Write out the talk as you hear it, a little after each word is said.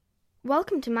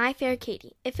Welcome to My Fair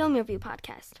Katie, a film review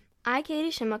podcast. I, Katie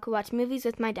Shimmick, will watch movies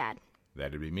with my dad.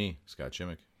 That'd be me, Scott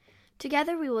Shimmick.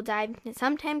 Together we will dive into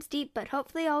sometimes deep but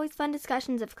hopefully always fun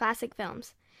discussions of classic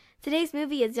films. Today's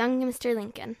movie is Young Mr.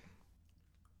 Lincoln.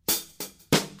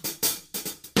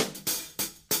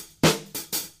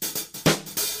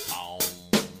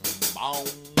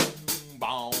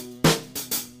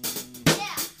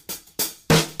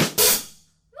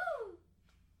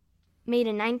 Made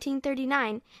in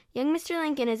 1939, Young Mr.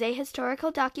 Lincoln is a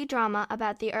historical docudrama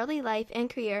about the early life and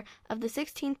career of the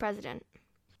 16th president.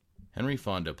 Henry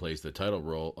Fonda plays the title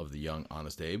role of the young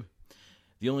Honest Abe.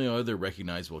 The only other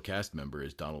recognizable cast member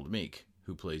is Donald Meek,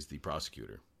 who plays the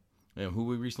prosecutor, and who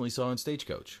we recently saw in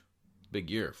Stagecoach. Big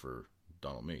year for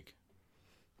Donald Meek.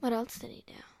 What else did he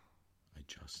do? I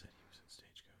just said he was in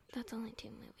Stagecoach. That's only 2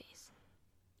 movies.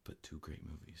 But 2 great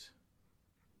movies.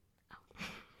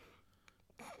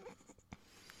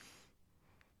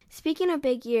 Speaking of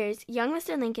big years, Young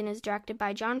Mr. Lincoln is directed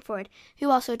by John Ford,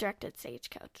 who also directed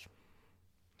Stagecoach.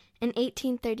 In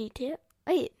 1832...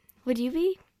 Wait, would you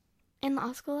be in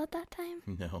law school at that time?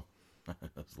 No.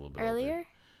 That's a little bit Earlier? older.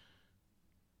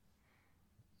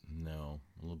 No,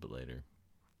 a little bit later.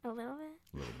 A little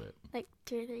bit? A little bit. Like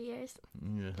 2 or 3 years?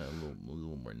 Yeah, a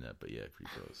little more than that, but yeah,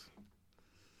 pretty close.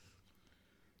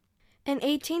 In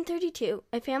 1832,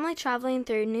 a family traveling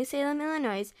through New Salem,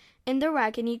 Illinois, in their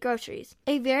wagon need groceries.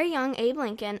 A very young Abe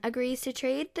Lincoln agrees to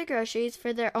trade the groceries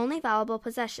for their only valuable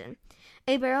possession,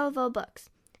 a barrel of old books,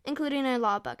 including a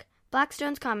law book,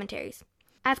 Blackstone's Commentaries.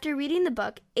 After reading the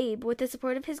book, Abe, with the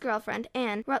support of his girlfriend,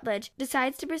 Anne Rutledge,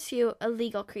 decides to pursue a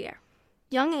legal career.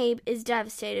 Young Abe is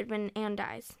devastated when Anne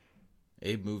dies.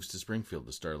 Abe moves to Springfield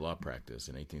to start law practice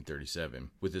in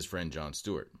 1837 with his friend John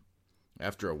Stewart.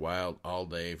 After a wild,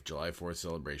 all-day July 4th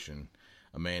celebration,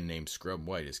 a man named Scrub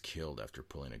White is killed after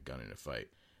pulling a gun in a fight.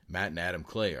 Matt and Adam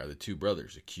Clay are the 2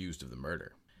 brothers accused of the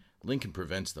murder. Lincoln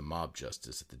prevents the mob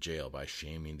justice at the jail by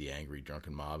shaming the angry,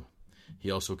 drunken mob. He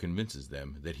also convinces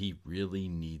them that he really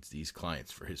needs these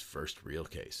clients for his first real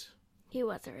case. He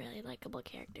wasn't really likable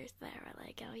characters that were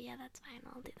like, oh yeah, that's fine,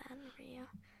 I'll do that for you.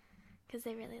 Because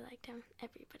they really liked him.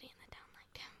 Everybody in the town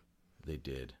liked him. They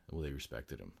did. Well, they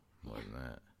respected him more than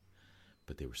that.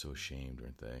 But they were so ashamed,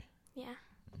 weren't they? Yeah.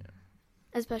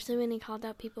 Especially when he called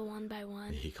out people one by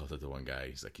one. He called out the one guy.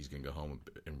 He's like, he's going to go home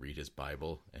and read his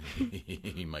Bible, and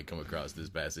he might come across this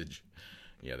passage.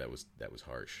 Yeah, that was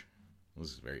harsh. It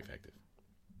was very effective.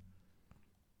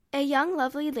 A young,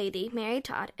 lovely lady, Mary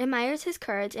Todd, admires his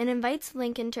courage and invites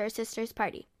Lincoln to her sister's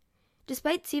party.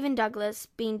 Despite Stephen Douglas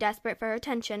being desperate for her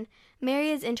attention, Mary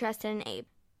is interested in Abe.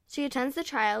 She attends the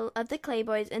trial of the Clay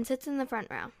boys and sits in the front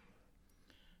row.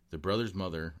 The brothers'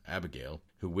 mother, Abigail,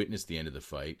 who witnessed the end of the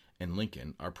fight, and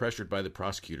Lincoln are pressured by the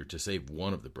prosecutor to save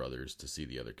one of the brothers to see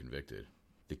the other convicted.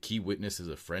 The key witness is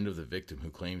a friend of the victim who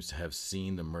claims to have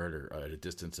seen the murder at a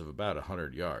distance of about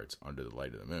 100 yards under the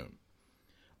light of the moon.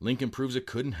 Lincoln proves it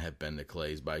couldn't have been the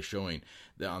Clays by showing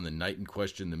that on the night in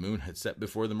question the moon had set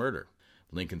before the murder.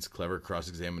 Lincoln's clever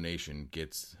cross-examination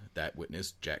gets that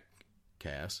witness, Jack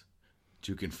Cass,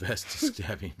 to confess to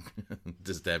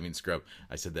stabbing Scrub.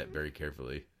 I said that very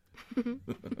carefully.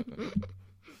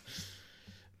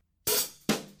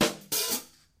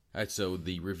 Alright, so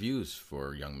the reviews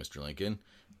for Young Mr. Lincoln.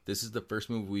 This is the first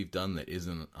movie we've done that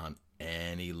isn't on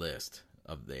any list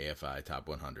of the AFI Top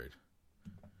 100.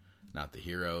 Not the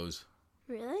heroes.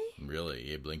 Really?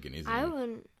 Really, Abe Lincoln isn't.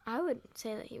 I would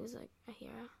say that he was like a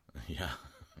hero. Yeah.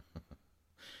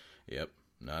 Yep.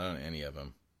 Not on any of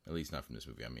them. At least not from this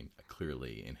movie. I mean,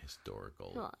 clearly in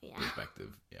historical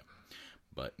perspective. Yeah.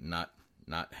 But not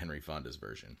Henry Fonda's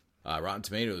version. Rotten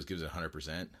Tomatoes gives it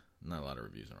 100%. Not a lot of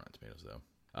reviews on Rotten Tomatoes, though.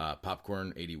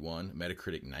 Popcorn, 81.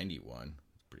 Metacritic, 91.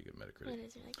 Pretty good Metacritic. That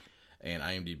is really good. And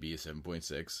IMDb is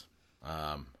 7.6.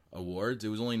 Awards. It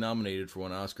was only nominated for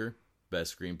 1 Oscar.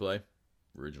 Best Screenplay.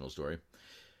 Original Story.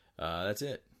 That's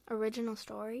it. Original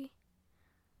story?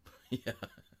 Yeah.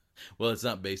 Well, it's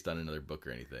not based on another book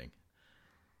or anything.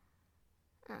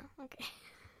 Oh, okay.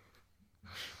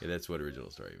 Yeah, that's what original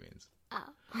story means.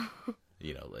 Oh.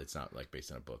 It's not like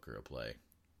based on a book or a play.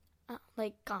 Oh,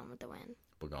 like Gone with the Wind.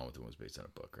 But Gone with the Wind was based on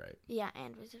a book, right? Yeah,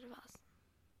 and Wizard of Oz.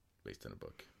 Based on a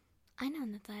book. I know,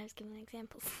 and that's why I was giving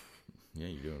examples. Yeah,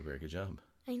 you're doing a very good job.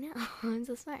 I know. I'm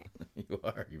so smart. You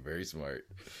are. You're very smart.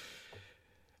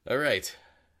 All right.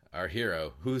 Our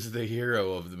hero. Who's the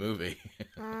hero of the movie?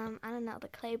 I don't know. The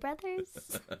Clay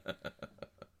brothers?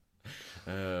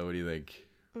 What do you think?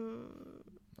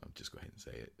 I'll just go ahead and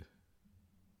say it.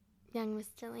 Young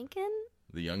Mr. Lincoln?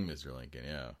 The young Mr. Lincoln,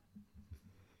 yeah.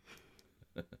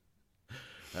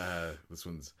 This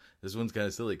one's kind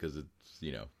of silly because it's,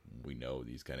 we know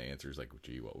these kind of answers like,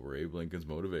 gee, what were Abe Lincoln's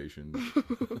motivations?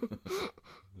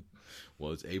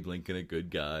 Was Abe Lincoln a good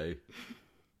guy?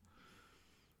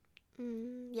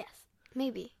 Yes,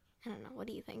 maybe. I don't know. What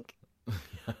do you think?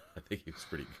 I think he was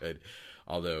pretty good.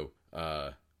 Although,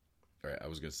 all right, I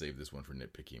was going to save this one for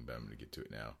nitpicking, but I'm going to get to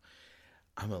it now.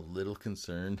 I'm a little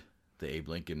concerned that Abe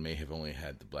Lincoln may have only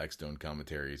had the Blackstone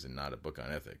commentaries and not a book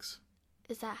on ethics.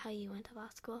 Is that how you went to law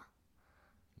school?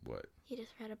 What? You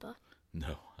just read a book?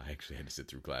 No, I actually had to sit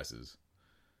through classes.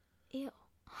 Ew.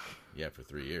 Yeah, for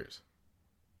 3 years.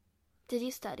 Did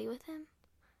you study with him?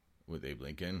 With Abe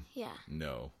Lincoln? Yeah.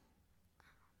 No.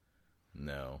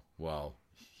 Well,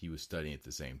 he was studying at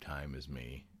the same time as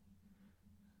me.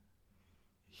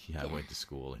 I went to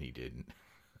school and he didn't.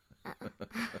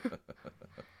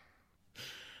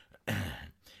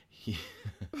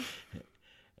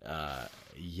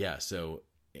 Yeah, so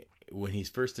when he's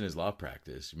first in his law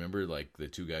practice, remember, like, the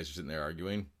two guys are sitting there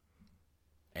arguing?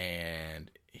 And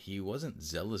he wasn't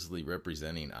zealously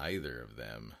representing either of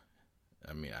them.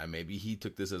 I mean, maybe he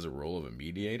took this as a role of a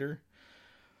mediator,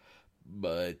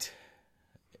 but,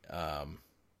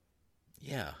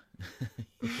 yeah,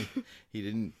 he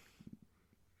didn't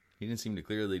seem to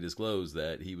clearly disclose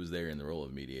that he was there in the role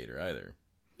of mediator either.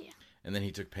 Yeah. And then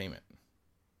he took payment.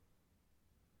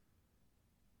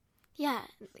 Yeah,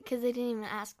 because they didn't even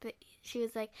ask. But she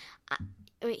was like,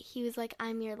 he was like,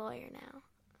 I'm your lawyer now.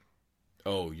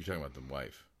 Oh, you're talking about the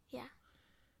wife. Yeah.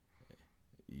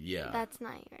 Yeah. That's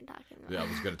not what you're talking about. Yeah, I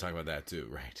was going to talk about that too,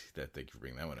 right? Thank you for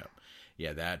bringing that one up.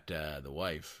 Yeah, the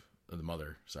wife, the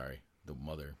mother.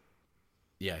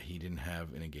 Yeah, he didn't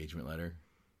have an engagement letter.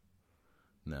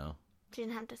 No. She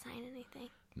didn't have to sign anything.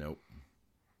 Nope.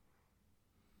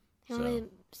 He only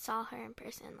saw her in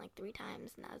person like 3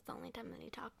 times, and that was the only time that he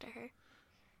talked to her,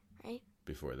 right?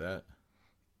 Before that?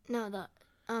 No,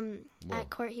 at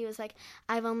court he was like,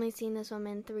 I've only seen this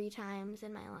woman 3 times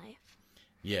in my life.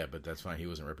 Yeah, but that's fine. He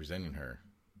wasn't representing her.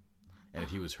 And if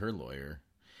he was her lawyer,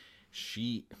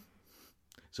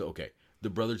 So, okay, the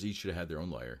brothers each should have had their own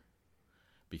lawyer.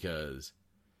 Because,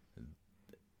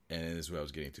 and this is what I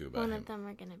was getting to about One him. of them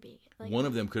were going to be... One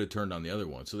of them could have turned on the other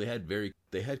one. So they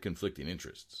had conflicting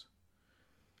interests.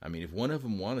 I mean, if one of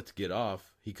them wanted to get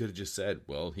off, he could have just said,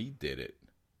 well, he did it.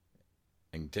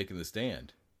 And taken the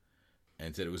stand.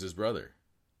 And said it was his brother.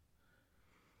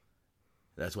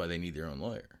 That's why they need their own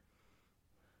lawyer.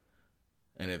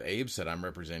 And if Abe said, I'm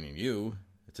representing you,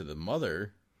 to the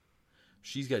mother,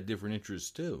 she's got different interests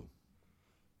too.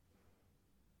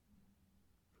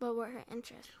 What were her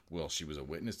interests? Well, she was a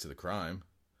witness to the crime.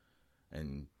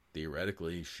 And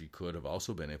theoretically, she could have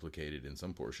also been implicated in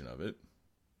some portion of it.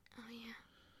 Oh, yeah.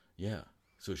 Yeah.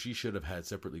 So she should have had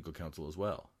separate legal counsel as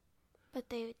well. But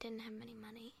they didn't have any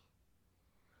money.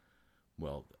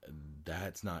 Well,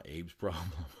 that's not Abe's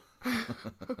problem.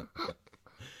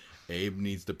 Abe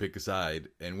needs to pick a side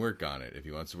and work on it. If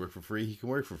he wants to work for free, he can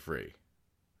work for free.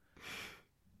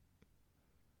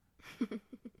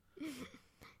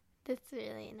 That's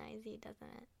really noisy,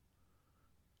 doesn't it?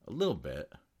 A little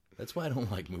bit. That's why I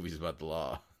don't like movies about the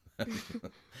law.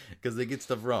 Because they get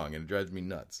stuff wrong and it drives me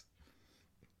nuts.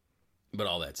 But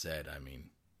all that said, I mean,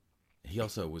 he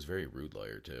also was a very rude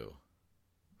lawyer too.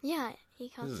 Yeah, he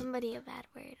called somebody a bad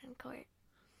word in court.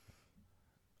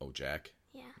 Oh, Jack?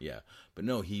 Yeah. Yeah. But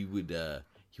no, he would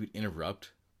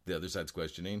interrupt the other side's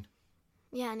questioning.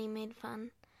 Yeah, and he made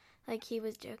fun. Like, he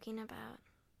was joking about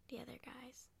the other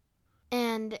guys.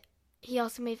 And he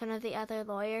also made fun of the other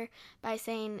lawyer by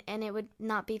saying, and it would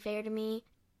not be fair to me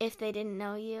if they didn't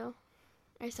know you.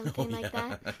 Or something like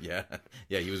that. Yeah.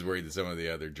 Yeah, he was worried that some of the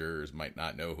other jurors might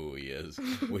not know who he is,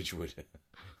 which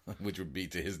would be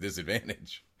to his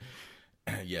disadvantage.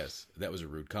 Yes, that was a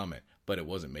rude comment, but it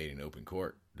wasn't made in open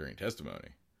court during testimony.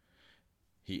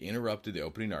 He interrupted the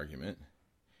opening argument.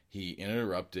 He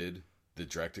interrupted the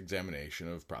direct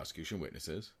examination of prosecution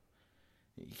witnesses.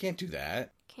 You can't do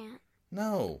that. Can't.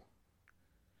 No.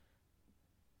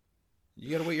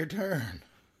 You gotta wait your turn.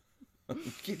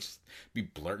 You can't just be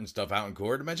blurting stuff out in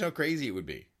court. Imagine how crazy it would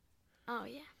be. Oh,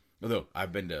 yeah. Although,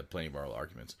 I've been to plenty of oral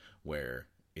arguments where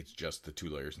it's just the 2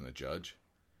 lawyers and the judge.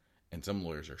 And some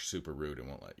lawyers are super rude and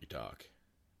won't let you talk.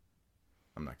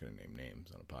 I'm not going to name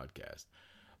names on a podcast.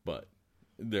 But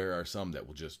there are some that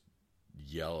will just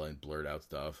yell and blurt out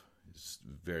stuff. It's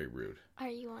very rude. Are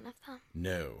you one of them?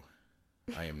 No,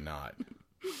 I am not.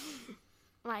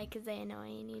 Why? Because they annoy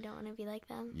you and you don't want to be like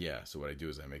them? Yeah, so what I do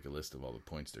is I make a list of all the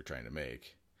points they're trying to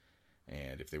make.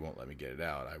 And if they won't let me get it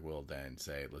out, I will then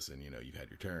say, listen, you've had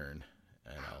your turn.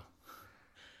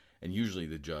 And usually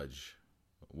the judge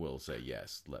will say,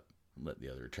 yes, let the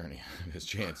other attorney have his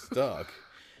chance to talk,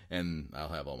 and I'll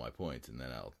have all my points, and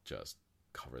then I'll just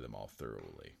cover them all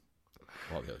thoroughly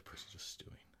while the other person's just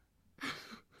stewing.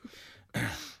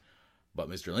 But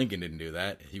Mr. Lincoln didn't do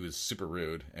that. He was super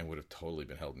rude and would have totally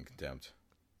been held in contempt.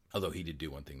 Although he did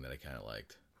do one thing that I kind of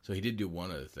liked. So he did do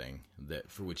one other thing that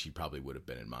for which he probably would have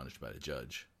been admonished by the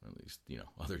judge. Or at least,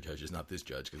 other judges, not this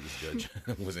judge, because this judge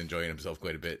was enjoying himself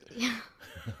quite a bit. Yeah.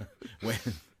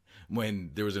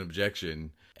 When there was an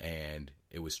objection and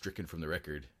it was stricken from the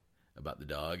record about the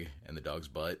dog and the dog's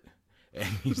butt, and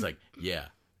he's like, yeah,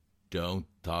 don't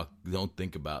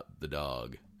think about the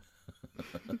dog.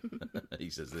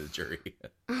 He says to the jury,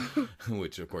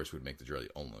 which of course would make the jury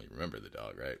only remember the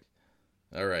dog, right?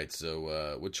 All right,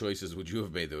 so what choices would you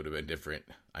have made that would have been different?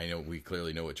 I know we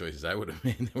clearly know what choices I would have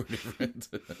made that were different.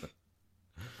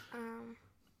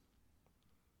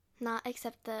 Not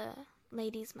accept the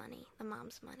lady's money, the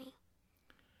mom's money.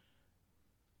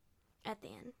 At the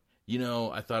end.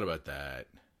 I thought about that.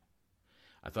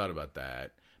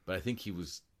 But I think he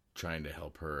was trying to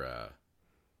help her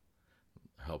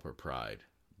pride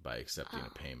by accepting a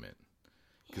payment.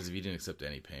 Because if he didn't accept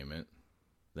any payment,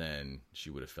 then she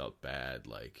would have felt bad,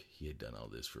 like he had done all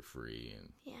this for free,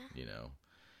 and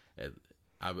and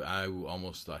I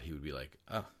almost thought he would be like,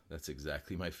 "Oh, that's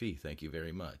exactly my fee. Thank you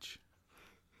very much."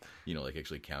 Like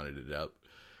actually counted it up.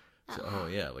 So, oh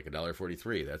yeah, like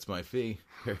 $1.43. That's my fee.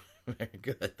 Very, very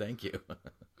good. Thank you.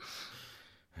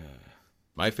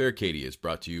 My Fair Katie is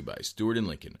brought to you by Stewart and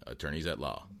Lincoln, attorneys at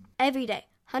law. Every day,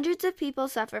 hundreds of people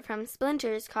suffer from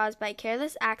splinters caused by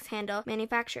careless axe handle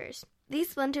manufacturers.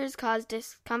 These splinters cause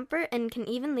discomfort and can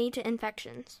even lead to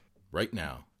infections. Right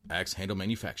now, axe handle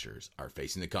manufacturers are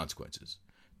facing the consequences.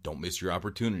 Don't miss your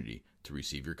opportunity to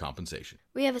receive your compensation.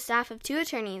 We have a staff of 2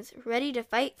 attorneys ready to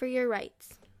fight for your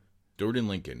rights. Stewart and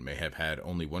Lincoln may have had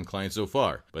only one client so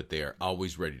far, but they are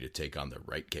always ready to take on the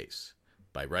right case.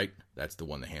 By right, that's the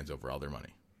one that hands over all their money.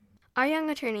 Our young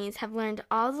attorneys have learned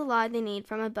all the law they need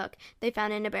from a book they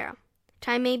found in a barrel.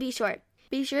 Time may be short.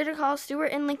 Be sure to call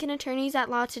Stewart and Lincoln attorneys at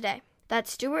law today.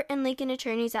 That's Stewart and Lincoln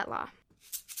attorneys at law.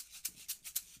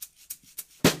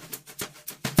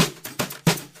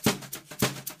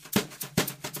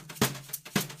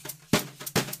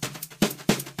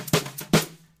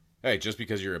 Hey, just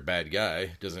because you're a bad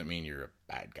guy doesn't mean you're a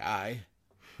bad guy.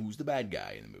 Who's the bad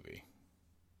guy in the movie?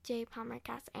 J. Palmer,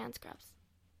 Cass, and Scrubs.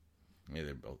 Yeah,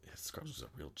 they're both. Scrubs was a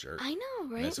real jerk. I know,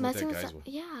 right? Messing with that guy's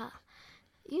yeah.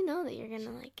 You know that you're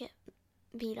gonna get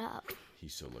beat up.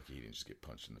 He's so lucky he didn't just get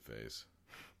punched in the face.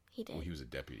 He did. Well, he was a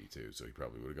deputy too, so he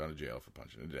probably would have gone to jail for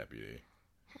punching a deputy.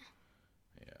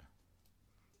 Yeah.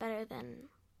 Better than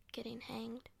getting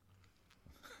hanged.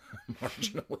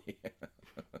 Marginally.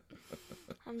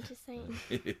 I'm just saying.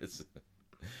 It is.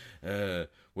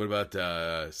 What about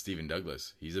Stephen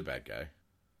Douglas? He's a bad guy.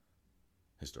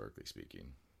 Historically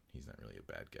speaking, he's not really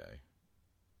a bad guy.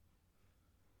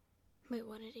 Wait,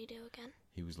 what did he do again?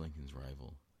 He was Lincoln's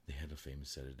rival. They had a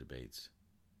famous set of debates.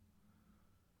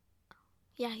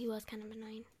 Yeah, he was kind of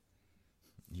annoying.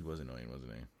 He was annoying,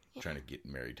 wasn't he? Yeah. Trying to get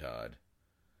Mary Todd.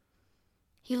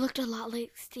 He looked a lot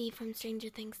like Steve from Stranger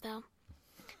Things, though.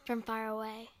 From far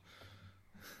away.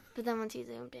 But then once he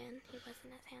zoomed in, he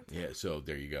wasn't as handsome. Yeah, so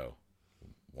there you go.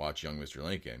 Watch Young Mr.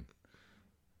 Lincoln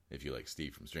if you like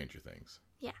Steve from Stranger Things.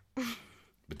 Yeah.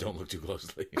 But don't look too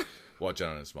closely. Watch it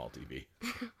on a small TV.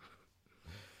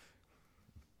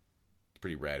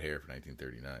 Pretty rad hair for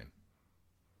 1939.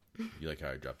 You like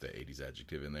how I dropped that 80s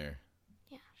adjective in there?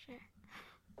 Yeah, sure.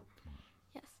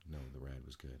 Yes. No, the rad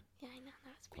was good. Yeah, I know.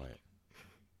 That was pretty Quiet.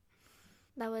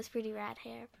 That was pretty rad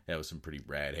hair. That was some pretty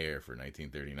rad hair for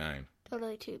 1939.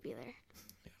 Totally tubular.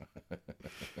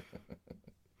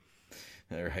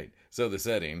 All right. So the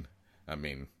setting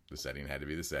had to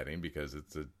be the setting because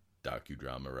it's a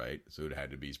docudrama, right? So it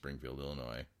had to be Springfield,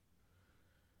 Illinois.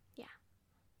 Yeah.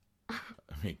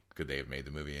 Could they have made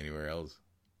the movie anywhere else?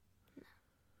 No.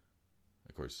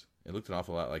 Of course, it looked an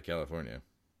awful lot like California.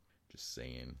 Just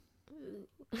saying.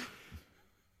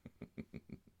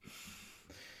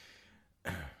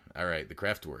 All right, the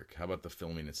craft work. How about the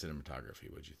filming and cinematography?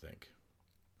 What'd you think?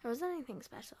 There wasn't anything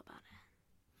special about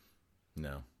it.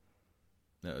 No,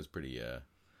 it was pretty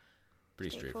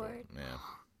straightforward. Yeah.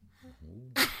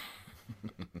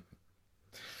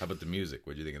 How about the music?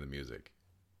 What'd you think of the music?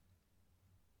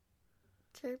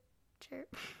 Chirp,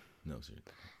 chirp. No,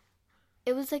 seriously.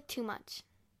 It was like too much.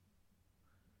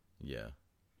 Yeah.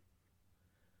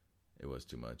 It was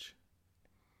too much.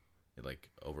 It like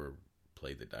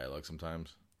overplayed the dialogue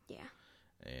sometimes. Yeah.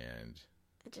 And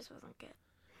it just wasn't good.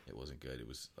 It wasn't good. It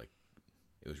was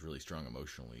really strong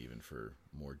emotionally, even for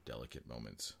more delicate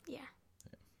moments. Yeah.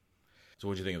 So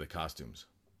what'd you think of the costumes?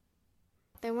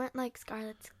 They weren't like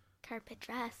Scarlett's carpet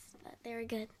dress, but they were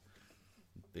good.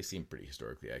 They seemed pretty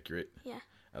historically accurate. Yeah.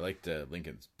 I liked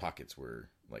Lincoln's pockets were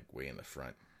like way in the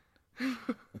front.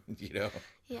 You know?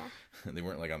 Yeah. They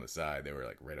weren't like on the side. They were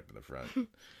like right up in the front.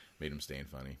 Made him stand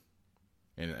funny.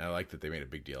 And I like that they made a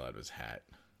big deal out of his hat.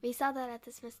 We saw that at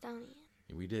the Smithsonian.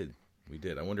 We did. We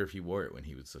did. I wonder if he wore it when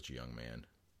he was such a young man.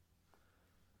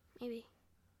 Maybe.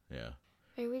 Yeah.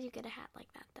 Where would you get a hat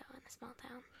like that, though, in a small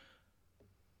town?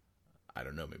 I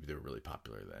don't know. Maybe they were really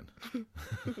popular then.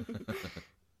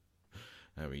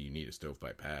 I mean, you need a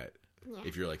stovepipe hat. Yeah.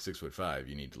 If you're like 6'5",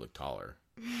 you need to look taller.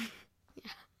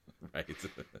 Yeah. Right.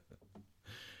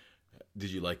 Did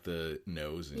you like the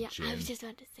nose and chin? I was just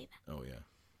about to say that. Oh,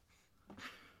 yeah.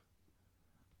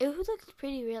 It looked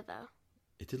pretty real, though.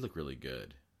 It did look really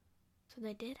good. So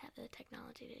they did have the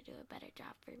technology to do a better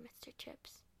job for Mr.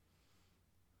 Chips.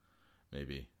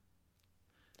 Maybe.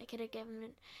 They could have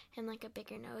given him like a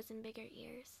bigger nose and bigger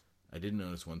ears. I did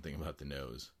notice one thing about the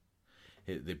nose.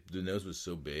 The nose was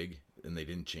so big, and they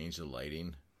didn't change the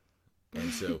lighting.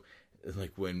 And so,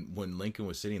 like, when Lincoln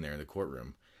was sitting there in the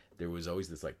courtroom, there was always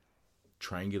this, like,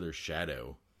 triangular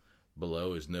shadow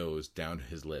below his nose down to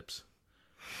his lips.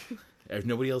 If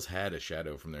nobody else had a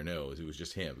shadow from their nose, it was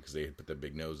just him, because they had put that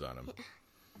big nose on him.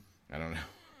 Yeah. I don't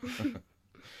know.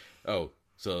 Oh,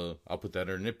 so I'll put that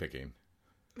under nitpicking.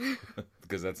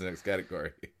 Because that's the next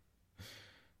category.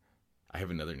 I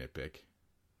have another nitpick.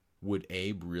 Would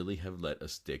Abe really have let a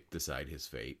stick decide his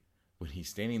fate? When he's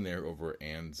standing there over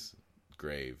Anne's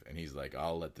grave, and he's like,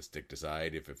 I'll let the stick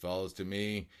decide. If it falls to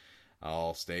me,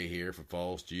 I'll stay here. If it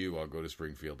falls to you, I'll go to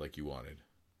Springfield like you wanted.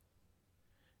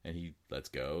 And he lets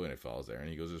go, and it falls there, and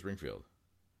he goes to Springfield.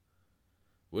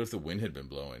 What if the wind had been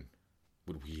blowing?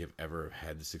 Would we have ever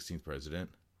had the 16th president?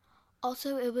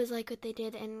 Also, it was like what they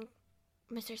did in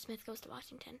Mr. Smith Goes to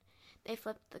Washington. They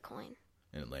flipped the coin.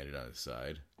 And it landed on his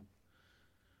side?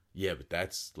 Yeah, but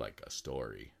that's like a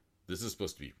story. This is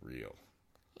supposed to be real.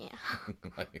 Yeah.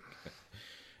 Like,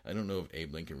 I don't know if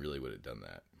Abe Lincoln really would have done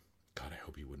that. God, I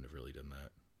hope he wouldn't have really done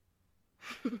that.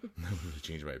 That would have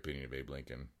changed my opinion of Abe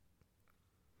Lincoln.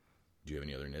 Do you have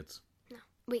any other nits? No.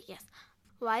 Wait, yes.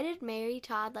 Why did Mary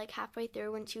Todd, like halfway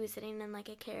through when she was sitting in like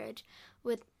a carriage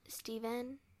with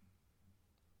Stephen,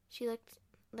 she looked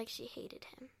like she hated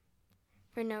him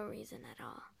for no reason at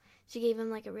all. She gave him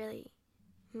like a really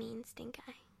mean stink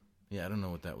eye. Yeah, I don't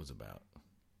know what that was about.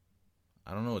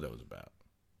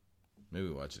 Maybe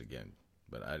we'll watch it again,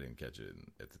 but I didn't catch it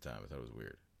at the time. I thought it was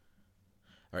weird.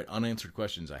 All right, unanswered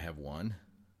questions. I have one.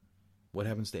 What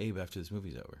happens to Abe after this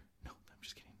movie's over? No, I'm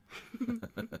just kidding.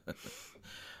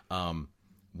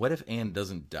 What if Anne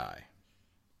doesn't die?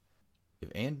 If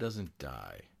Anne doesn't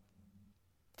die,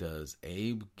 does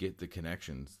Abe get the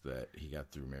connections that he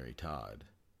got through Mary Todd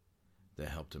that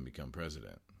helped him become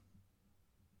president?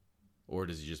 Or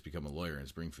does he just become a lawyer in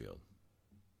Springfield?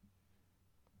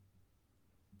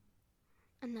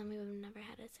 And then we would have never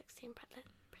had a 16th president.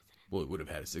 Well, it would have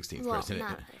had a 16th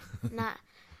president.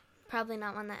 Probably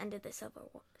not one that ended the Civil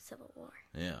War.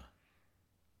 Yeah.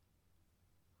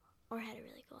 Or had a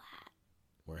really cool hat.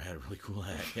 Or had a really cool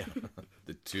hat, yeah.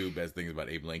 The two best things about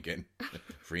Abe Lincoln.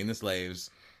 Freeing the slaves,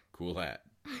 cool hat.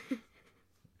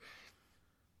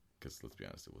 Because, let's be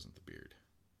honest, it wasn't the beard.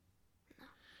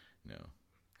 No.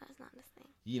 That was not his thing.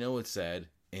 You know what's sad?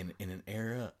 In an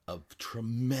era of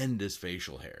tremendous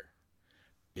facial hair,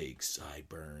 big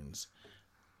sideburns,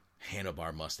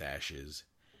 handlebar mustaches,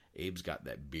 Abe's got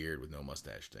that beard with no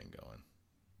mustache thing going.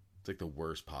 It's like the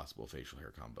worst possible facial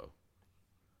hair combo.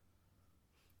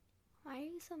 Why are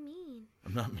you so mean?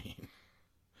 I'm not mean.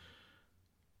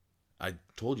 I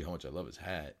told you how much I love his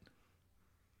hat.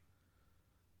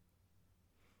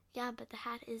 Yeah, but the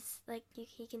hat is like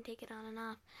he can take it on and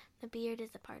off. The beard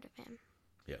is a part of him.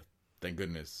 Yeah, thank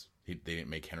goodness they didn't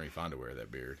make Henry Fonda wear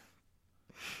that beard.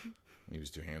 He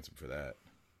was too handsome for that.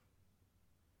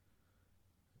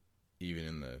 Even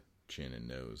in the chin and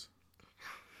nose.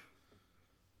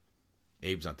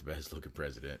 Abe's not the best looking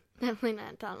president. Definitely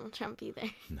not Donald Trump either.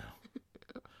 No.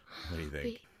 What do you think?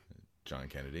 Wait. John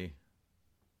Kennedy?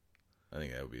 I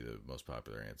think that would be the most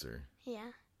popular answer.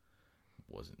 Yeah.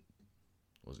 Wasn't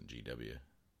GW.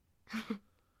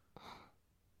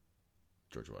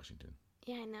 George Washington.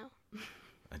 Yeah, I know.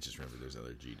 I just remember there's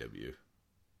another GW.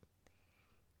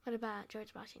 What about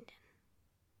George Washington?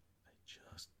 I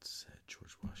just said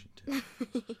George Washington.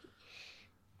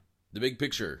 The big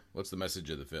picture. What's the message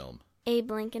of the film?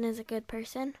 Abe Lincoln is a good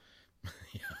person.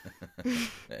 Yeah.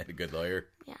 And a good lawyer.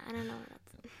 Yeah, I don't know what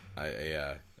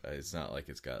that's... It's not like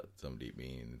it's got some deep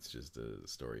meaning. It's just a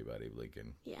story about Abe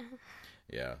Lincoln. Yeah.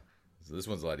 Yeah. So this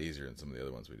one's a lot easier than some of the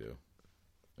other ones we do.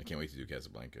 I can't wait to do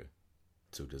Casablanca.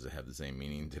 So does it have the same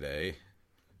meaning today?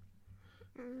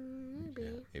 Maybe.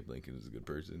 Yeah, Abe Lincoln is a good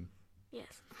person.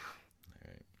 Yes. All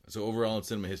right. So overall in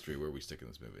cinema history, where are we sticking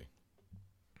this movie?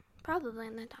 Probably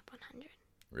in the top 100.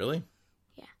 Really?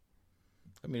 Yeah.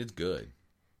 I mean, it's good.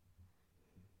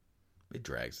 It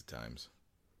drags at times.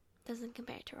 Doesn't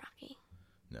compare to Rocky.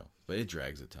 No, but it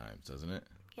drags at times, doesn't it?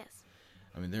 Yes.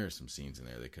 I mean, there are some scenes in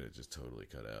there they could have just totally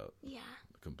cut out. Yeah.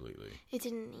 Completely. It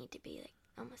didn't need to be like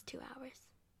almost 2 hours.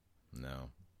 No.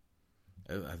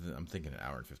 I'm thinking an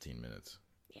hour and 15 minutes.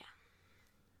 Yeah.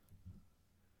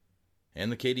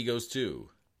 And the Katie goes to,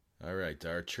 all right,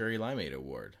 our Cherry Limeade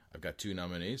Award. I've got 2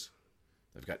 nominees.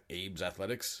 I've got Abe's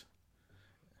Athletics,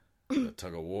 the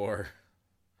Tug of War,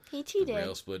 He cheated.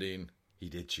 rail splitting. He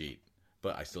did cheat,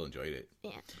 but I still enjoyed it.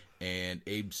 Yeah. And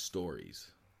Abe's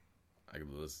Stories. I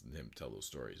could listen to him tell those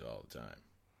stories all the time.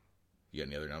 You got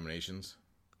any other nominations?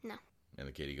 No. And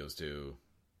the Katie goes to...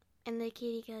 And the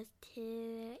Katie goes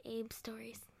to Abe's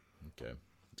Stories. Okay,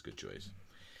 that's a good choice.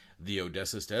 The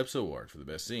Odessa Steps Award for the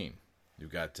best scene.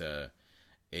 You've got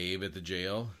Abe at the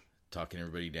jail talking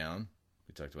everybody down.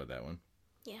 We talked about that one.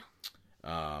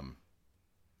 Yeah.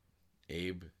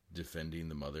 Abe defending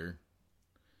the mother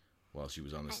while she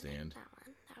was on the stand. Like that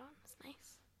one. That one was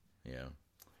nice. Yeah.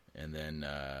 And then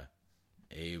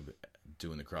Abe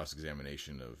doing the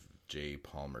cross-examination of J.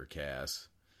 Palmer Cass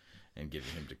and getting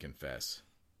him to confess.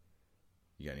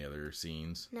 You got any other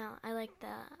scenes? No, I like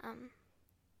the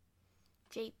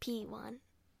JP one.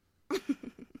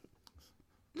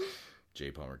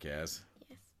 J. Palmer Cass?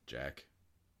 Yes. Jack?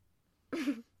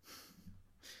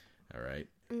 All right.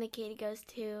 And the Katie goes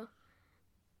to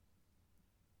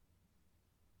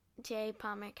J.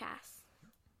 Palmer Cass.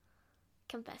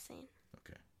 Confessing.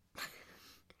 Okay.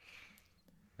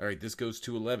 All right, this goes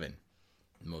to 11.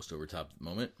 Most overtop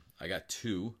moment. I got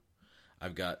 2.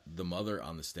 I've got the mother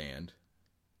on the stand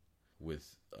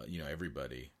with,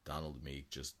 everybody. Donald Meek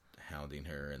just hounding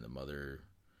her and the mother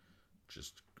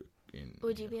just in...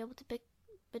 Would you be able to pick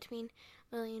between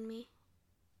Willie and me?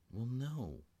 Well,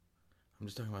 no. I'm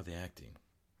just talking about the acting.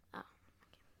 Oh.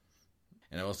 Okay.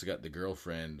 And I've also got the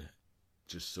girlfriend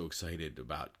just so excited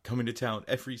about coming to town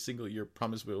every single year.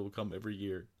 Promise we will come every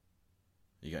year.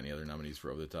 You got any other nominees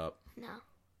for Over the Top? No.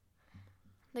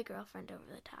 The girlfriend over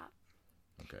the top.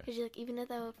 Okay. Because you're like,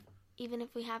 even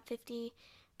if we have 50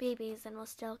 babies, then we'll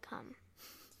still come.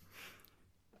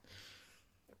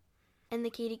 And the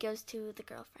Katie goes to the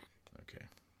girlfriend. Okay.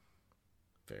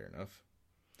 Fair enough.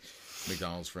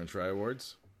 McDonald's French Fry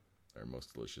Awards. Our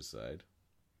most delicious side.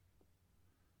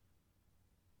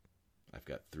 I've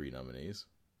got 3 nominees.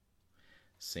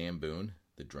 Sam Boone,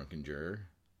 the drunken juror.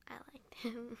 I liked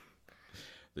him.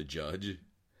 The judge.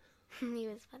 He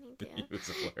was funny too. He was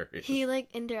hilarious. He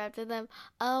interrupted them.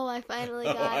 Oh, I finally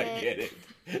got I it. get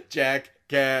it. Jack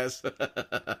Cass.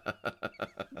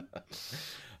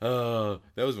 Oh,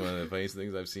 that was one of the funniest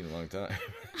things I've seen in a long time.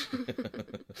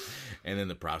 And then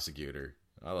the prosecutor.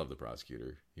 I love the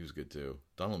prosecutor. He was good too.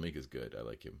 Donald Meek is good. I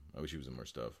like him. I wish he was in more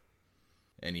stuff.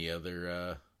 Any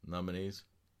other nominees?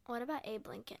 What about Abe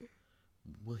Lincoln?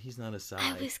 Well, he's not a side.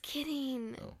 I was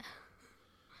kidding. Oh,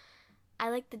 I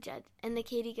like the judge. And the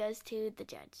Katie goes to the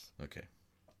judge. okay.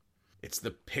 It's the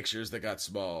pictures that got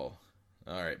small.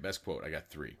 All right, best quote. I got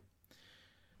 3.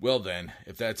 Well then,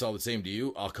 if that's all the same to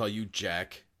you, I'll call you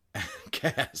Jack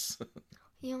Cass.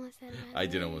 You almost said that. I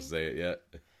didn't almost say it yet.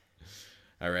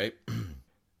 All right.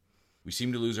 We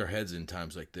seem to lose our heads in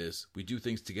times like this. We do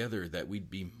things together that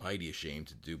we'd be mighty ashamed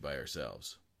to do by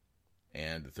ourselves.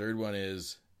 And the third one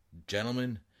is,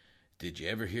 gentlemen, did you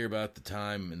ever hear about the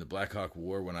time in the Black Hawk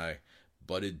War when I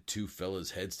butted 2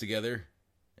 fellas' heads together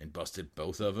and busted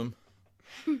both of them?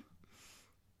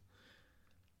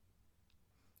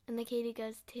 And the Katie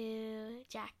goes to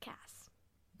Jack Cass.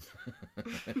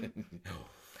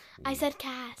 I said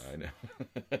Cass. I know.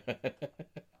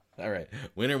 All right.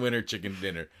 Winner, winner, chicken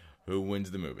dinner. Who wins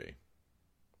the movie?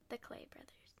 The Clay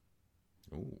brothers.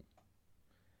 Ooh.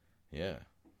 Yeah.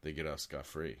 They get off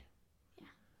scot-free. Yeah.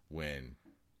 When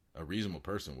a reasonable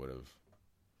person would have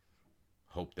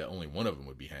hoped that only one of them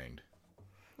would be hanged.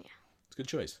 Yeah. It's a good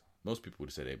choice. Most people would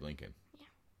have said Abe Lincoln. Yeah.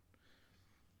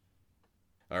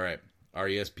 All right.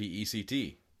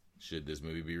 RESPECT. Should this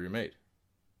movie be remade?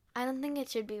 I don't think it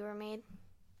should be remade.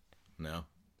 No?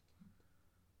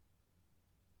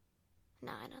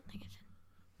 No, I don't think it should.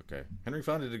 Okay. Henry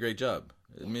Fonda did a great job.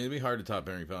 I mean, it'd be hard to top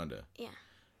Henry Fonda. Yeah.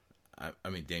 I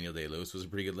mean, Daniel Day-Lewis was a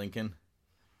pretty good Lincoln,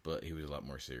 but he was a lot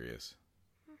more serious.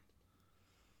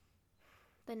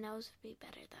 The nose would be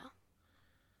better,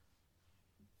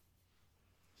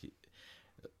 though.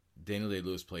 Daniel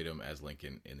Day-Lewis played him as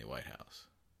Lincoln in the White House.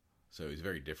 So he's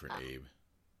very different Abe.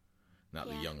 Not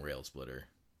the Yeah. young rail splitter.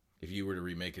 If you were to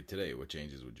remake it today, what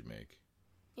changes would you make?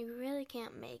 You really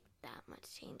can't make that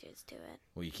much changes to it.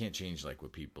 Well, you can't change like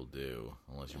what people do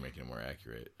unless you're making it more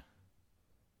accurate.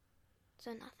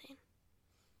 So nothing.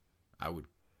 I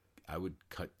would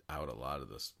cut out a lot of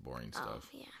this boring stuff.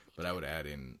 Oh, yeah. But I would add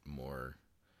in more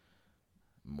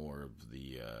of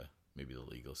the maybe the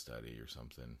legal study or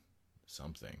something.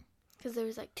 Because there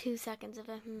was like 2 seconds of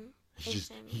him. He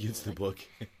gets the book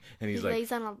and He he's like,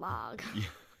 lays on a log. yeah.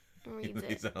 And He reads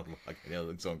lays it. on a log. I know,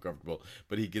 it's so uncomfortable.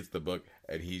 But he gets the book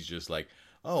and he's just like,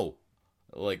 oh,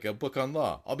 like a book on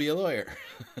law. I'll be a lawyer.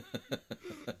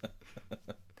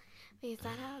 Is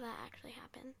that how that actually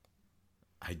happened?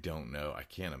 I don't know. I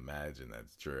can't imagine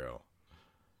that's true.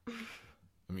 I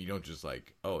mean, you don't just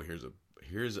like, oh,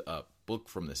 here's a book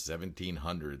from the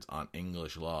 1700s on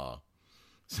English law.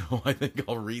 So I think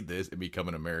I'll read this and become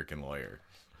an American lawyer.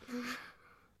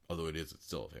 Although it's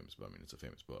still a famous book. I mean, it's a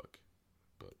famous book.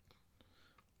 But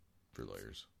for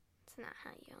lawyers. It's not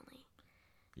how you only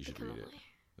You should become read a it. lawyer.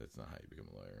 That's not how you become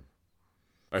a lawyer.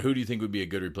 All right, who do you think would be a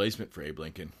good replacement for Abe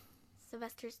Lincoln?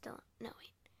 Sylvester Stallone. No,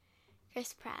 wait.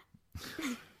 Chris Pratt.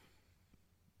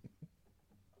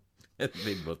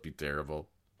 They'd both be terrible.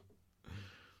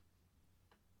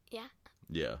 Yeah?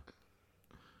 Yeah.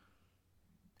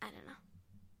 I don't know.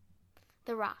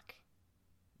 The Rock.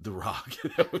 The Rock.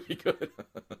 That would be good.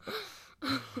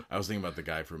 I was thinking about the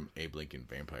guy from Abe Lincoln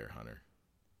Vampire Hunter.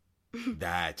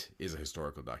 That is a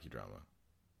historical docudrama.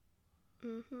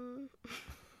 Mm-hmm.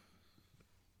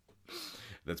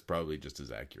 That's probably just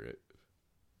as accurate.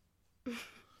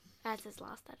 That's his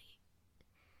law study.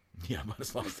 Yeah, about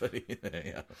his law study.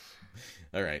 Yeah.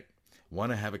 All right.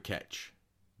 Want to have a catch?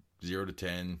 0 to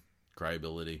 10.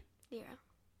 Cryability. 0.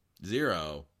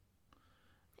 0.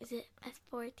 Is it a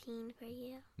 14 for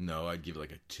you? No, I'd give it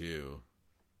like a 2.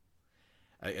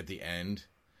 At the end,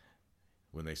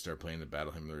 when they start playing the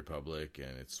Battle Hymn of the Republic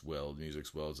and music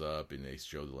swells up and they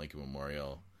show the Lincoln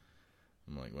Memorial,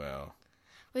 I'm like, well.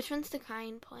 Which one's the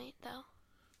crying point, though?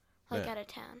 Like out of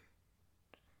 10.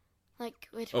 Like,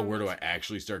 which Oh, one? where do I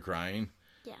actually start crying?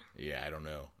 Yeah. Yeah, I don't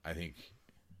know. I think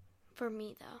For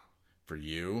me, though. for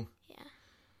you, Yeah.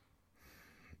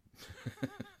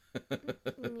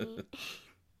 Me.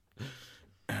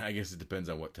 I guess it depends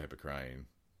on what type of crying.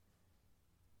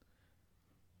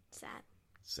 Sad.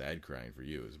 Sad crying for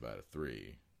you is about a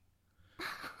 3.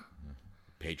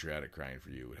 Patriotic crying for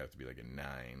you would have to be like a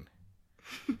 9.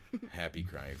 Happy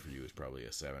crying for you is probably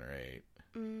a 7 or 8.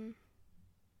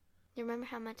 You remember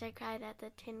how much I cried at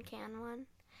the tin can one?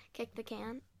 Kick the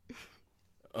can?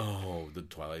 Oh, the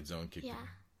Twilight Zone kick. Yeah.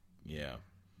 Yeah.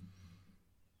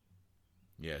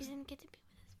 Yes. He didn't get to be with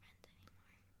his friends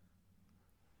anymore.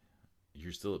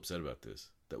 You're still upset about this.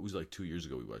 That was like 2 years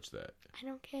ago we watched that. I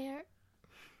don't care.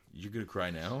 You're going to cry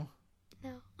now?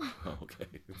 No. Oh, okay.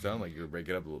 It sounded like you were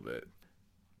breaking up a little bit.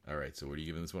 All right, so what are you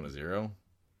giving this one, a 0?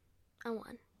 A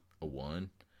 1. A 1?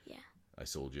 Yeah. I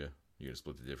sold you. You're going to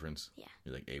split the difference? Yeah.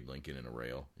 You're like Abe Lincoln in a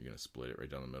rail. You're going to split it right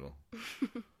down the middle.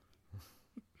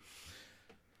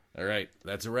 All right,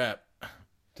 that's a wrap.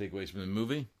 Takeaways from the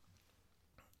movie?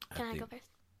 Can I go first?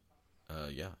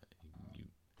 Yeah.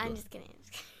 I'm just kidding.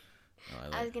 Oh,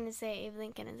 I was going to say Abe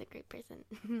Lincoln is a great person.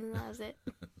 That was it.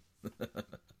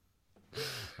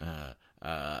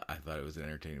 I thought it was an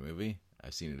entertaining movie.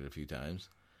 I've seen it a few times.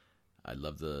 I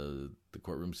love the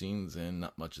courtroom scenes and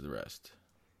not much of the rest.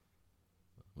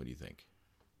 What do you think?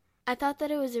 I thought that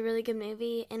it was a really good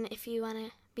movie, and if you want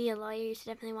to be a lawyer, you should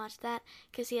definitely watch that,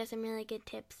 because he has some really good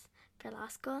tips for law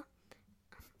school.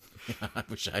 I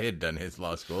wish I had done his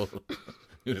law school. It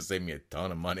would have saved me a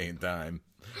ton of money and time.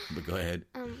 But go ahead.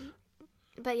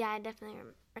 But yeah, I definitely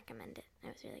recommend it. It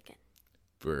was really good.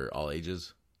 For all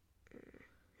ages?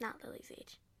 Not Lily's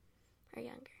age. Or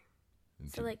younger.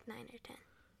 So like 9 or 10.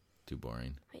 Too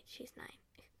boring. Wait, she's 9.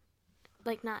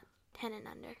 Like not 10 and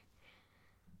under.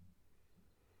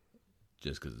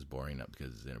 Just because it's boring, not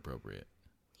because it's inappropriate.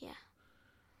 Yeah.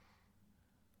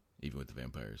 Even with the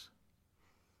vampires.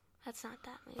 That's not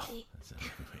that movie. Oh, that's not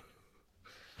a movie.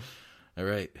 All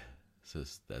right. So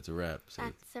that's a wrap. So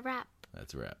That's a wrap.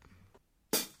 that's a wrap.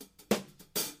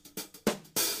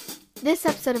 This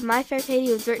episode of My Fair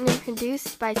Katie was written and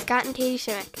produced by Scott and Katie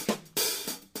Shimmick.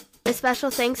 A special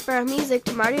thanks for our music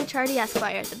to Marty Chardy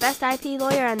Esquire, the best IP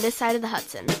lawyer on this side of the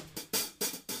Hudson.